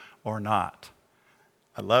you or not.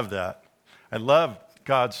 I love that. I love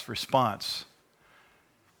God's response.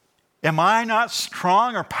 Am I not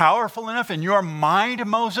strong or powerful enough in your mind,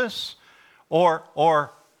 Moses?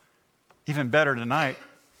 Or even better tonight,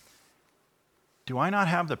 do I not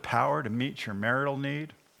have the power to meet your marital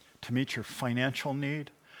need, to meet your financial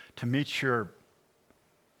need, to meet your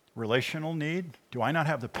relational need? Do I not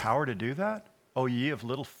have the power to do that? O ye of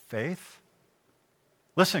little faith?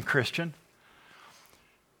 Listen, Christian,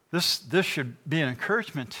 this should be an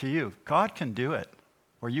encouragement to you. God can do it,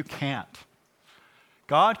 or you can't.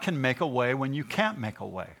 God can make a way when you can't make a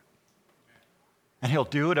way. And he'll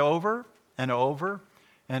do it over and over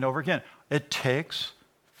and over again. It takes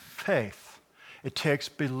faith. It takes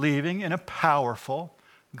believing in a powerful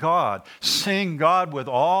God. Seeing God with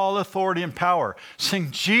all authority and power.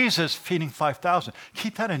 Seeing Jesus feeding 5,000.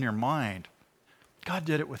 Keep that in your mind. God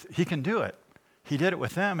did it he can do it. He did it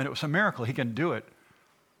with them, and it was a miracle. He can do it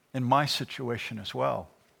in my situation as well.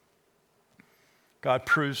 God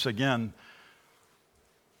proves again,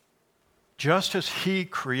 just as he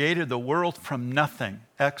created the world from nothing,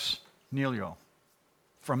 ex nihilo,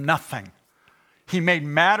 from nothing. He made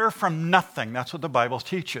matter from nothing. That's what the Bible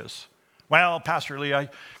teaches. Well, Pastor Lee,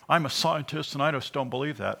 I'm a scientist and I just don't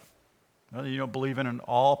believe that. Well, you don't believe in an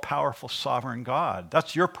all-powerful sovereign God.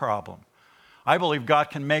 That's your problem. I believe God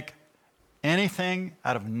can make anything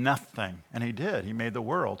out of nothing. And he did. He made the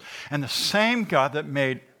world. And the same God that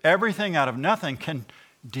made everything out of nothing can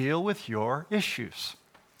deal with your issues.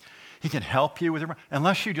 He can help you with your,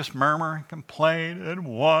 unless you just murmur and complain and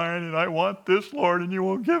whine, and I want this, Lord, and you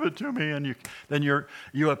won't give it to me. And then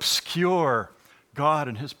you obscure God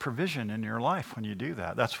and his provision in your life when you do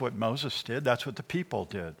that. That's what Moses did. That's what the people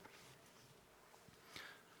did.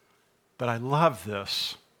 But I love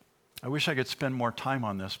this. I wish I could spend more time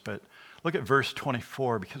on this, but look at verse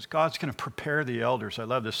 24, because God's going to prepare the elders. I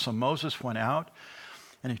love this. So Moses went out,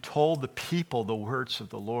 and he told the people the words of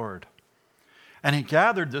the Lord. And he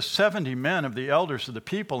gathered the 70 men of the elders of the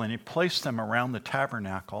people, and he placed them around the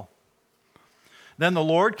tabernacle. Then the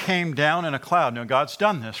Lord came down in a cloud. Now, God's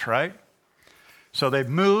done this, right? So they've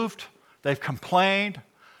moved. They've complained.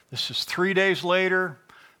 This is 3 days later.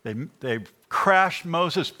 They crashed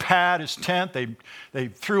Moses' pad, his tent. They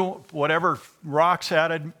threw whatever rocks at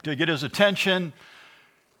it to get his attention.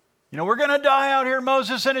 You know, we're going to die out here,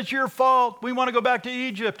 Moses, and it's your fault. We want to go back to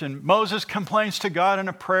Egypt. And Moses complains to God in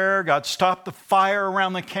a prayer. God stopped the fire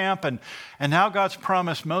around the camp. And now God's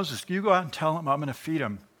promised Moses, you go out and tell them I'm going to feed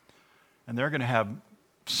them. And they're going to have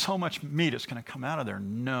so much meat, it's going to come out of their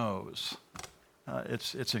nose.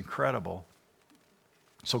 It's incredible.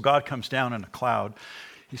 So God comes down in a cloud.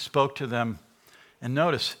 He spoke to them. And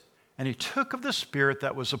notice, and he took of the spirit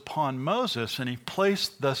that was upon Moses, and he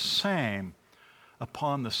placed the same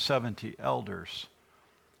upon the 70 elders.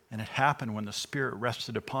 And it happened when the Spirit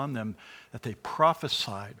rested upon them that they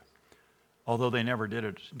prophesied, although they never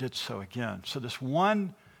did so again. So this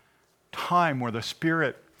one time where the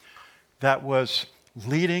Spirit that was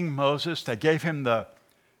leading Moses, that gave him the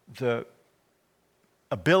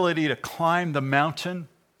ability to climb the mountain,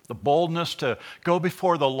 the boldness to go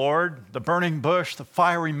before the Lord, the burning bush, the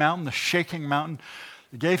fiery mountain, the shaking mountain,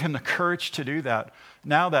 it gave him the courage to do that.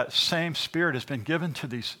 Now that same Spirit has been given to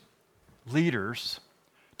these leaders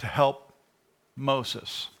to help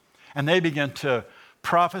Moses. And they begin to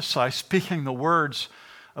prophesy, speaking the words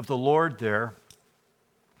of the Lord there.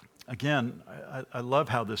 Again, I love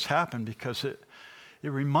how this happened because it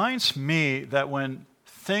reminds me that when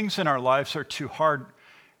things in our lives are too hard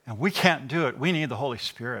and we can't do it, we need the Holy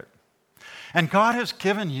Spirit. And God has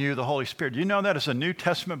given you the Holy Spirit. You know that as a New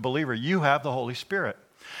Testament believer, you have the Holy Spirit.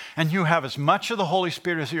 And you have as much of the Holy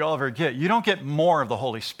Spirit as you'll ever get. You don't get more of the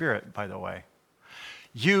Holy Spirit, by the way.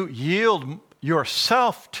 You yield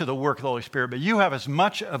yourself to the work of the Holy Spirit, but you have as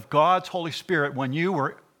much of God's Holy Spirit when you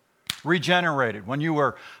were regenerated, when you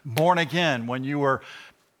were born again, when you were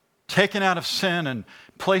taken out of sin and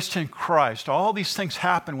placed in Christ. All these things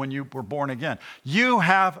happen when you were born again. You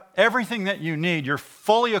have everything that you need. You're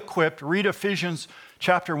fully equipped. Read Ephesians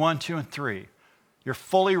chapter 1, 2, and 3. You're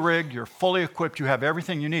fully rigged. You're fully equipped. You have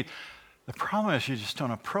everything you need. The problem is you just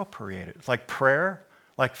don't appropriate it. It's like prayer,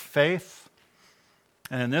 like faith,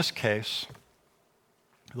 and in this case,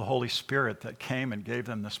 the Holy Spirit that came and gave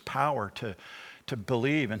them this power to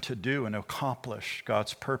believe and to do and accomplish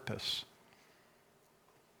God's purpose.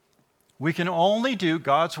 We can only do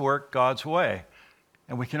God's work God's way,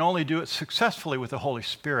 and we can only do it successfully with the Holy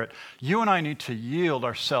Spirit. You and I need to yield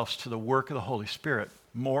ourselves to the work of the Holy Spirit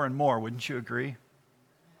more and more, wouldn't you agree?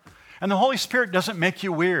 And the Holy Spirit doesn't make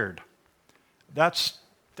you weird. That's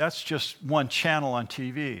just one channel on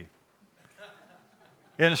TV.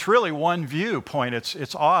 And it's really one viewpoint.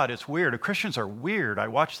 It's odd. It's weird. Christians are weird. I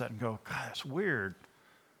watch that and go, God, that's weird.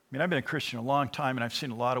 I mean, I've been a Christian a long time, and I've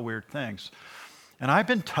seen a lot of weird things. And I've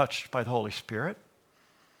been touched by the Holy Spirit.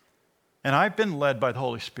 And I've been led by the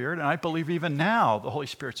Holy Spirit. And I believe even now the Holy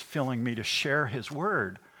Spirit's filling me to share His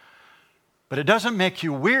word. But it doesn't make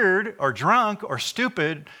you weird or drunk or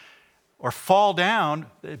stupid or fall down.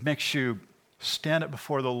 It makes you stand up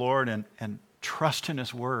before the Lord and trust in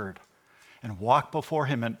His word and walk before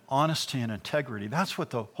Him in honesty and integrity. That's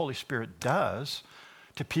what the Holy Spirit does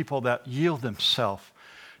to people that yield themselves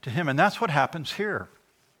to Him. And that's what happens here.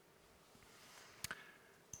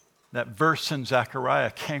 That verse in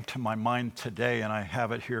Zechariah came to my mind today, and I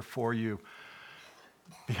have it here for you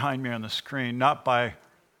behind me on the screen. Not by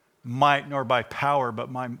might nor by power,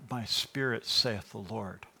 but my Spirit, saith the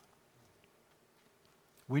Lord.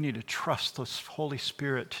 We need to trust the Holy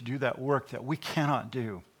Spirit to do that work that we cannot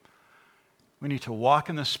do. We need to walk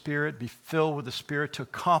in the Spirit, be filled with the Spirit to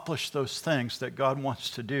accomplish those things that God wants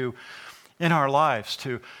to do in our lives,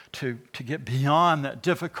 to get beyond that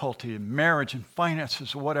difficulty in marriage and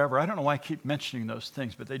finances or whatever. I don't know why I keep mentioning those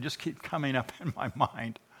things, but they just keep coming up in my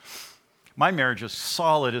mind. My marriage is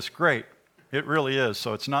solid, it's great. It really is.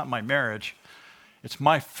 So it's not my marriage. It's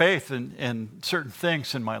my faith in certain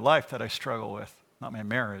things in my life that I struggle with, not my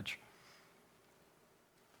marriage.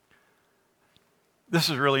 This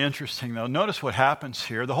is really interesting, though. Notice what happens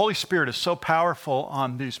here. The Holy Spirit is so powerful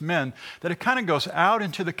on these men that it kind of goes out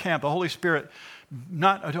into the camp. The Holy Spirit,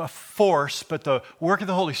 not a force, but the work of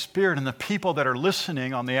the Holy Spirit and the people that are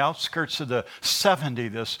listening on the outskirts of the 70,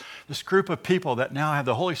 this group of people that now have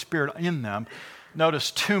the Holy Spirit in them.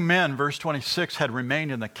 Notice 2 men, verse 26, had remained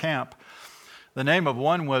in the camp. The name of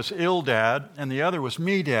one was Eldad, and the other was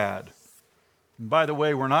Medad. And by the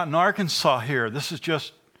way, we're not in Arkansas here. This is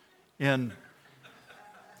just in...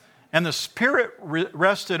 And the Spirit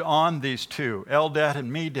rested on these 2, Eldad and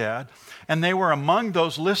Medad, and they were among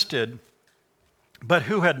those listed, but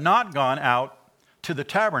who had not gone out to the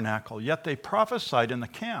tabernacle, yet they prophesied in the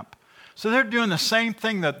camp. So they're doing the same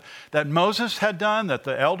thing that Moses had done, that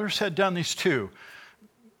the elders had done, these 2,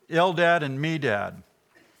 Eldad and Medad.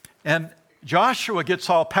 And Joshua gets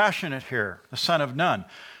all passionate here, the son of Nun.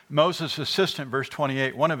 Moses' assistant, verse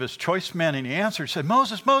 28, one of his choice men, and he answered, said,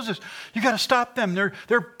 Moses, you got to stop them.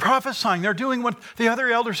 They're prophesying. They're doing what the other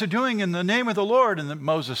elders are doing in the name of the Lord. And then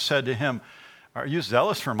Moses said to him, are you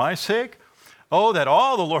zealous for my sake? Oh, that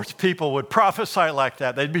all the Lord's people would prophesy like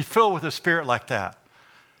that. They'd be filled with the Spirit like that.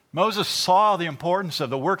 Moses saw the importance of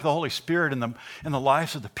the work of the Holy Spirit in the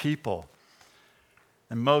lives of the people.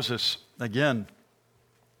 And Moses, again,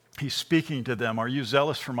 he's speaking to them. Are you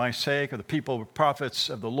zealous for my sake? Or the people, prophets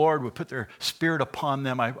of the Lord, would put their Spirit upon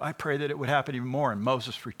them. I pray that it would happen even more. And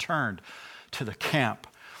Moses returned to the camp,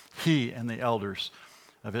 he and the elders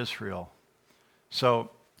of Israel.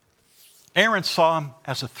 So Aaron saw him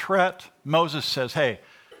as a threat. Moses says, hey,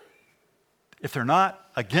 if they're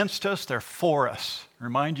not against us, they're for us.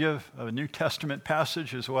 Remind you of a New Testament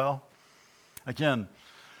passage as well. Again,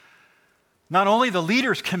 not only the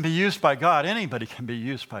leaders can be used by God, anybody can be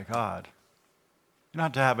used by God. You don't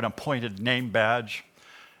have to have an appointed name badge.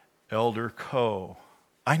 Elder Co.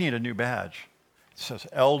 I need a new badge. It says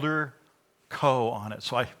Elder Co. on it,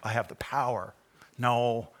 so I have the power.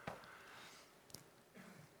 No.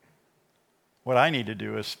 What I need to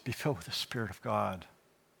do is be filled with the Spirit of God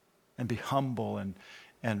and be humble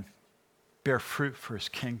and bear fruit for His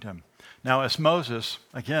kingdom. Now, as Moses,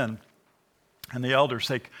 again, and the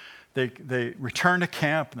elders, they return to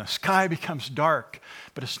camp, and the sky becomes dark.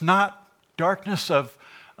 But it's not darkness of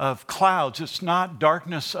clouds. It's not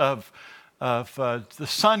darkness of the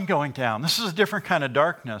sun going down. This is a different kind of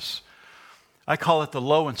darkness. I call it the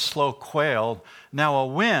low and slow quail. Now a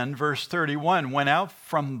wind, verse 31, went out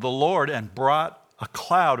from the Lord and brought a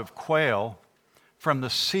cloud of quail from the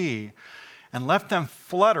sea and left them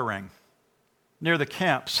fluttering near the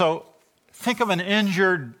camp. So think of an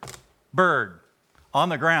injured bird on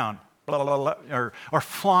the ground, blah, blah, blah, or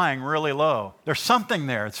flying really low. There's something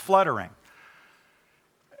there. It's fluttering.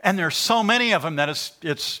 And there's so many of them that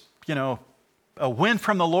it's a wind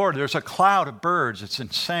from the Lord. There's a cloud of birds. It's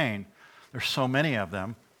insane. There's so many of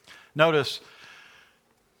them. Notice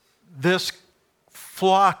this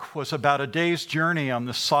flock was about a day's journey on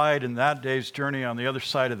the side and that day's journey on the other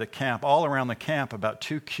side of the camp, all around the camp, about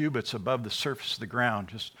 2 cubits above the surface of the ground,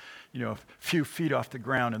 just a few feet off the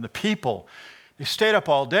ground. And the people, they stayed up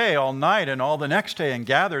all day, all night, and all the next day and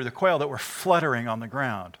gathered the quail that were fluttering on the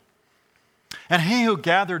ground. And he who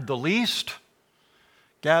gathered the least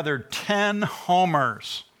gathered 10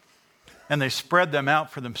 homers, and they spread them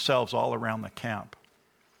out for themselves all around the camp.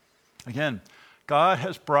 Again, God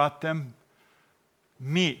has brought them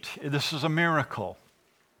meat. This is a miracle.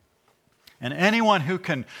 And anyone who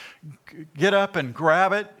can get up and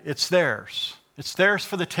grab it, it's theirs. It's theirs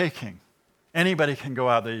for the taking. Anybody can go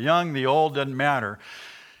out. The young, the old, doesn't matter.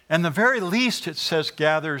 And the very least, it says,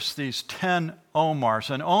 gathers these 10 omars.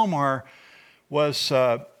 An omar was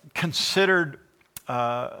considered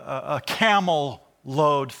a camel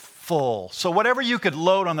load full. So whatever you could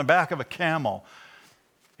load on the back of a camel,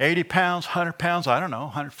 80 pounds, 100 pounds, I don't know,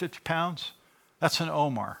 150 pounds, that's an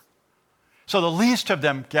omar. So the least of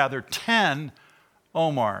them gathered 10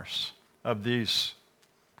 omars of these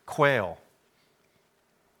quail.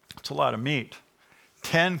 It's a lot of meat.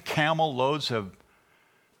 10 camel loads of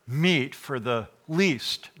meat for the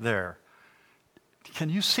least there. Can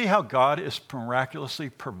you see how God is miraculously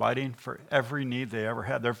providing for every need they ever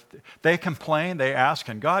had? They complain, they ask,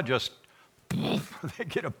 and God just, they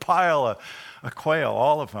get a pile of quail,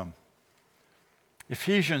 all of them.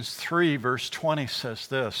 Ephesians 3, verse 20 says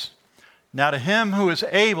this, "Now to him who is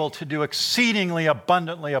able to do exceedingly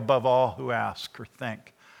abundantly above all who ask or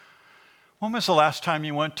think." When was the last time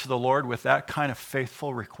you went to the Lord with that kind of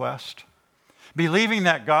faithful request? Believing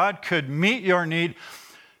that God could meet your need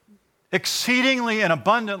exceedingly and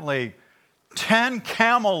abundantly, 10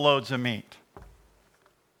 camel loads of meat.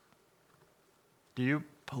 Do you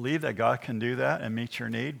believe that God can do that and meet your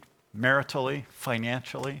need maritally,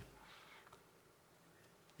 financially,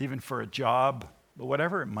 even for a job, but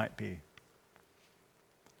whatever it might be?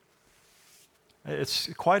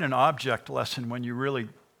 It's quite an object lesson when you really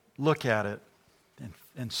look at it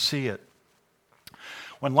and see it.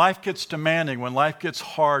 When life gets demanding, when life gets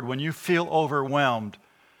hard, when you feel overwhelmed,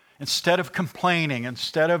 instead of complaining,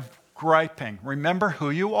 instead of griping, remember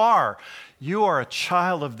who you are. You are a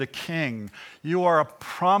child of the King. You are a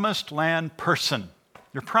promised land person.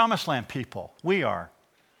 You're promised land people. We are.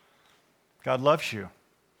 God loves you.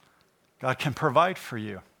 God can provide for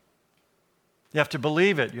you. You have to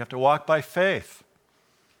believe it. You have to walk by faith.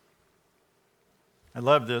 I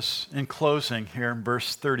love this in closing here in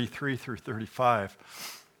verse 33 through 35.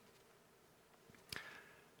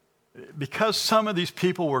 Because some of these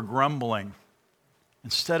people were grumbling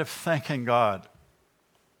instead of thanking God.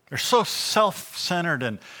 They're so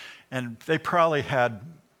self-centered and they probably had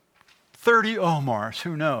 30 omars,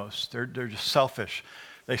 who knows? They're just selfish.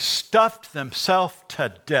 They stuffed themselves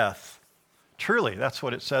to death. Truly, that's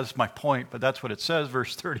what it says, my point, but that's what it says,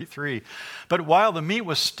 verse 33. But while the meat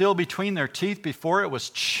was still between their teeth before it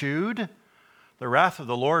was chewed, the wrath of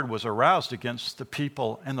the Lord was aroused against the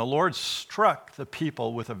people, and the Lord struck the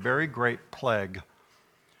people with a very great plague.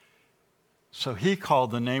 So he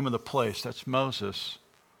called the name of the place, that's Moses,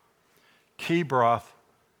 Kibroth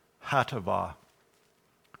Hattaavah,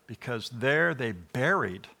 because there they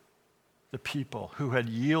buried the people who had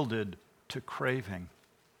yielded to craving.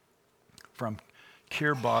 From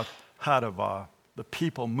Kibroth Hattaavah, the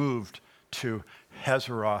people moved to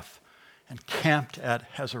Hazeroth and camped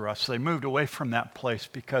at Hazeroth. So they moved away from that place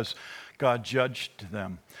because God judged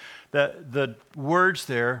them. The words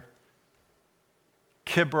there,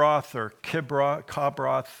 Kibroth or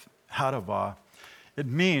Kibroth Hattaavah, it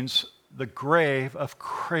means the grave of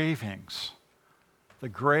cravings. The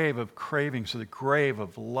grave of cravings, or the grave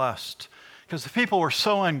of lust. Because the people were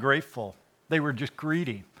so ungrateful. They were just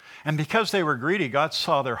greedy. And because they were greedy, God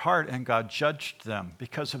saw their heart and God judged them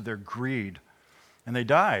because of their greed. And they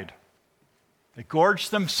died. They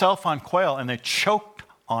gorged themselves on quail and they choked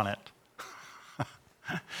on it.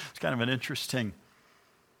 It's kind of an interesting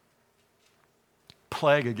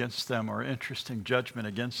plague against them, or interesting judgment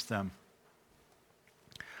against them.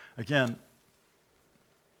 Again,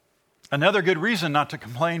 another good reason not to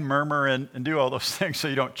complain, murmur, and do all those things so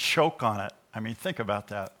you don't choke on it. I mean, think about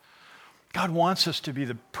that. God wants us to be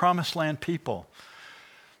the promised land people.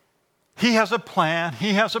 He has a plan,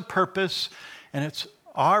 He has a purpose, and it's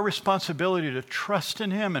our responsibility to trust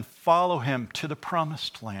in Him and follow Him to the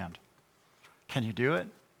promised land. Can you do it?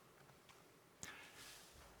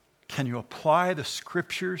 Can you apply the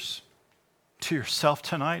scriptures to yourself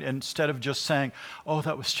tonight instead of just saying, oh,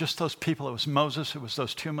 that was just those people, it was Moses, it was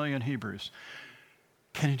those 2 million Hebrews?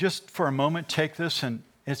 Can you just for a moment take this, and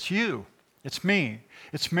it's you, it's me,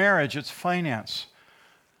 it's marriage, it's finance.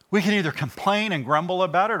 We can either complain and grumble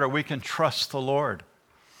about it, or we can trust the Lord,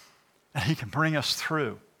 and He can bring us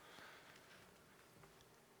through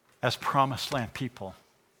as promised land people.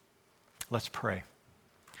 Let's pray.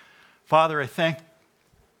 Father, I thank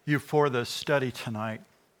you for the study tonight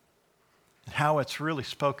and how it's really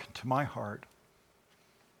spoken to my heart.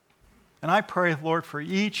 And I pray, Lord, for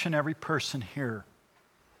each and every person here,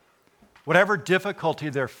 whatever difficulty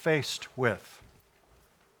they're faced with,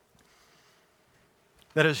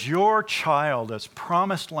 that as your child, as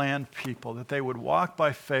promised land people, that they would walk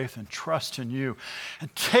by faith and trust in you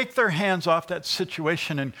and take their hands off that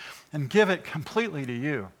situation and give it completely to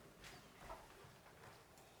you.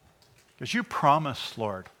 Because you promised,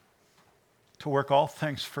 Lord, to work all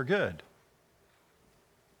things for good.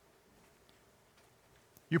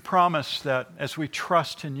 You promised that as we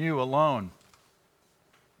trust in you alone,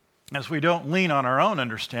 as we don't lean on our own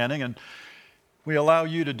understanding and we allow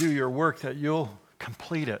you to do your work, that you'll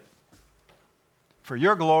complete it for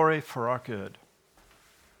your glory, for our good.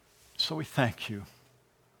 So we thank you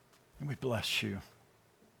and we bless you.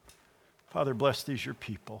 Father, bless these your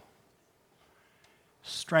people.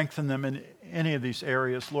 Strengthen them in any of these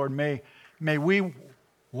areas. Lord, may we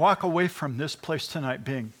walk away from this place tonight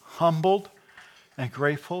being humbled and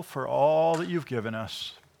grateful for all that you've given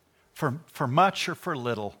us, for much or for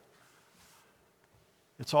little.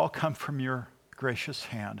 It's all come from your gracious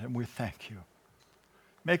hand, and we thank you.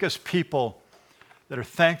 Make us people that are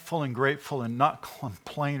thankful and grateful and not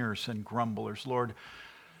complainers and grumblers. Lord,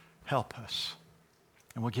 help us.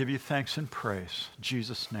 And we'll give you thanks and praise. In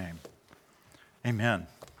Jesus' name, amen.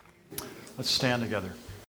 Let's stand together.